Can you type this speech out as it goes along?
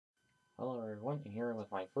Hello everyone, I'm here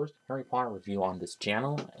with my first Harry Potter review on this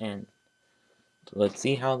channel, and let's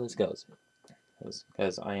see how this goes,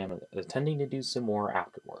 because I am intending to do some more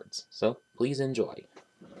afterwards, so please enjoy.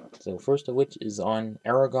 So first of which is on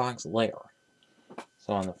Aragog's Lair.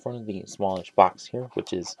 So on the front of the smallish box here,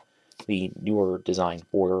 which is the newer design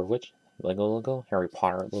border of which, Lego logo, Harry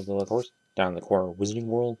Potter logo of course, down in the corner Wizarding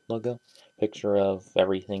World logo, picture of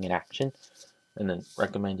everything in action. And then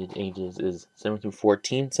recommended ages is 7 through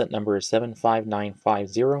 14. Set number is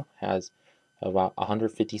 75950. Has about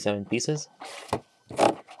 157 pieces.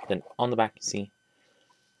 Then on the back you see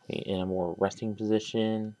in a more resting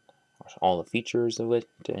position, all the features of it,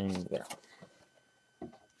 and there.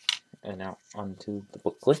 And now onto the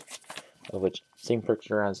booklet, of which same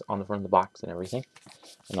picture as on the front of the box and everything.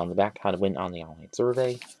 And on the back, how to win on the online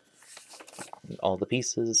survey. And all the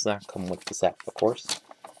pieces that come with the set, of course.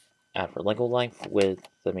 Add for Lego Life with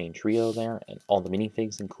the main trio there, and all the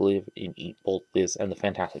minifigs included in both this and the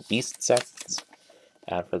Fantastic Beasts sets.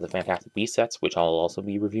 Add for the Fantastic Beasts sets, which I'll also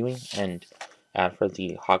be reviewing, and add for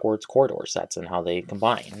the Hogwarts Corridor sets and how they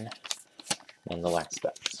combine, and the last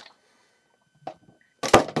steps.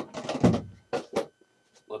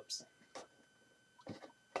 Whoops.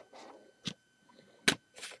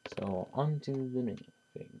 So, on to the minifigs.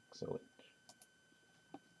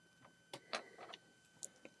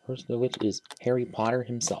 First of which is Harry Potter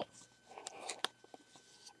himself.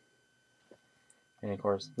 And of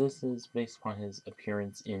course, this is based upon his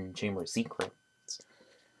appearance in Chamber of Secrets,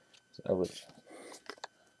 which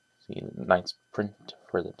see the nice print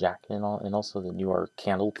for the jacket and all, and also the newer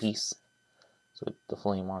candle piece, so with the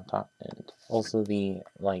flame on top, and also the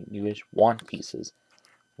like newish wand pieces,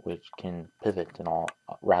 which can pivot and all,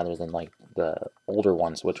 rather than like the older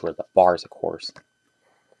ones, which were the bars, of course.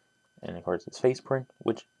 And of course, his face print,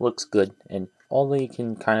 which looks good, and although you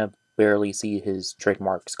can kind of barely see his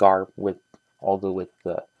trademark scar with, although with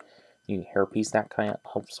the new hairpiece that kind of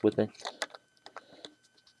helps with it.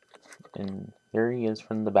 And there he is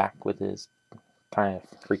from the back with his kind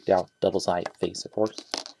of freaked out double-sided face, of course.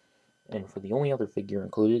 And for the only other figure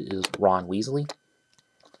included is Ron Weasley,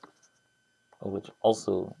 which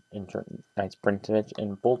also in nice print image,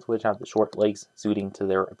 and both of which have the short legs suiting to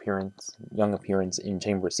their young appearance in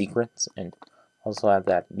Chamber of Secrets, and also have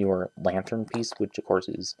that newer lantern piece, which of course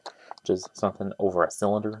is just something over a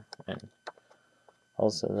cylinder, and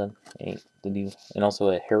also then the new, and also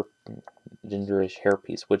a gingerish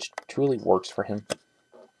hairpiece, which truly works for him,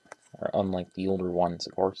 unlike the older ones,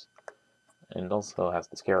 of course. And it also has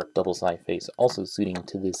the scarab double-sided face, also suiting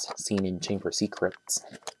to this scene in Chamber of Secrets.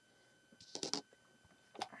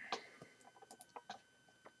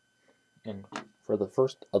 And for the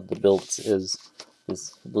first of the builds is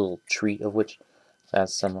this little tree, of which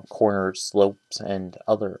has some corner slopes and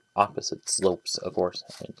other opposite slopes, of course,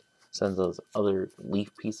 and some of those other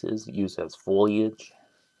leaf pieces used as foliage,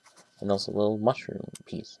 and also a little mushroom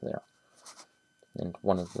piece there, and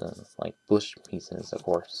one of the like bush pieces, of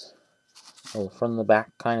course. Well, from the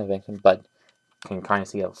back, kind of action, but can kind of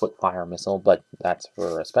see a foot fire missile, but that's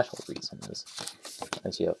for a special reason.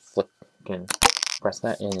 As you can press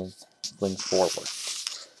that and it flings forward,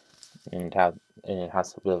 and it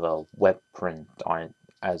has a bit of a web print on it,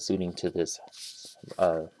 as suiting to this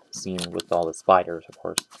scene with all the spiders, of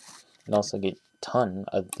course. And also get a ton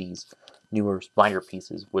of these newer spider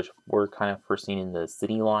pieces, which were kind of first seen in the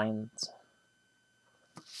city lines.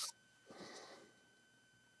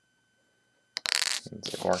 And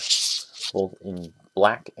of course, both in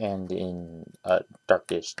black and in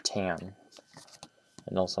darkish tan.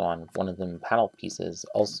 And also on one of them paddle pieces,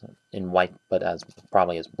 also in white, but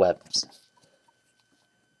probably as webs.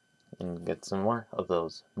 And get some more of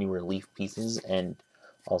those newer leaf pieces, and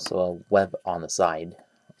also a web on the side,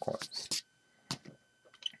 of course.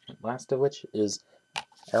 Last of which is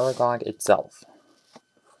Aragog itself,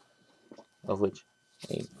 of which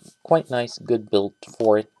a quite nice, good build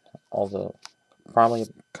for it, although probably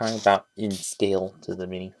kind of about in scale to the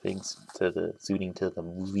minifigs, suiting to the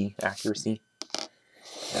movie accuracy.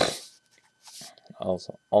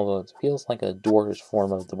 Also, although it feels like a dwarvish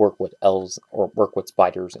form of the Workwood elves or Workwood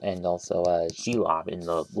spiders, and also Shelob in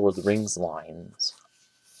the Lord of the Rings lines.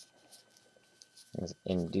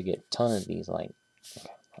 And you get a ton of these like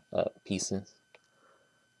pieces,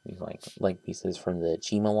 these like leg pieces from the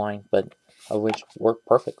Chima line, but of which work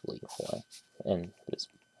perfectly for it. And this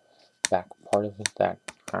back part of it that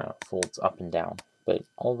kind of folds up and down. But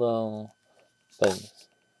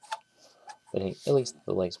at least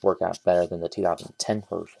the legs work out better than the 2010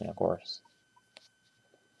 version, of course.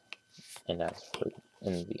 And as for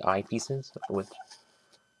the eye pieces, which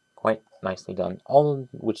of quite nicely done. All of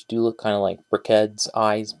which do look kind of like Brickhead's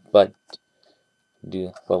eyes, but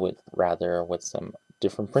with some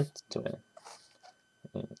different prints to it.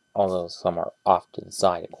 And although some are off to the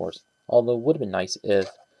side, of course. Although it would have been nice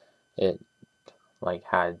if it like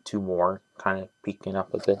had two more kind of peeking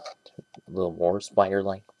up a bit, a little more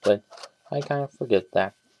spider-like, but I kind of forget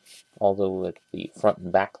that. Although with the front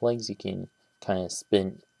and back legs, you can kind of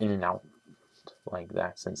spin in and out like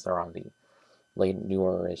that since they're on the late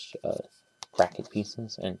newer-ish bracket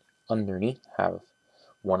pieces, and underneath have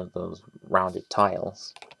one of those rounded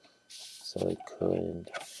tiles, so it could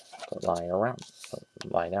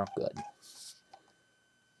lie down good.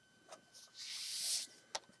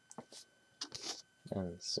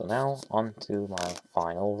 And so now on to my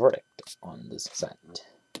final verdict on this set.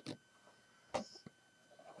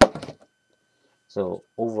 So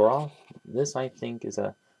overall, this I think is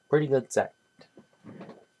a pretty good set,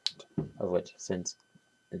 of which since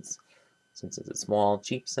it's a small,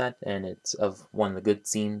 cheap set, and it's of one of the good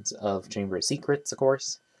scenes of Chamber of Secrets, of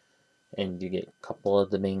course, and you get a couple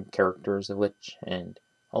of the main characters of which, and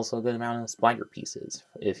also a good amount of spider pieces,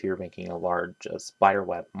 if you're making a large spider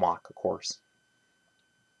web mock, of course.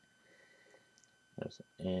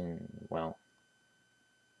 And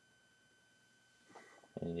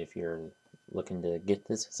if you're looking to get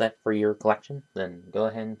this set for your collection, then go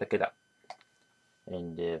ahead and pick it up.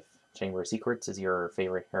 And if Chamber of Secrets is your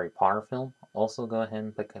favorite Harry Potter film, also go ahead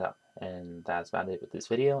and pick it up. And that's about it with this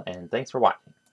video, and thanks for watching.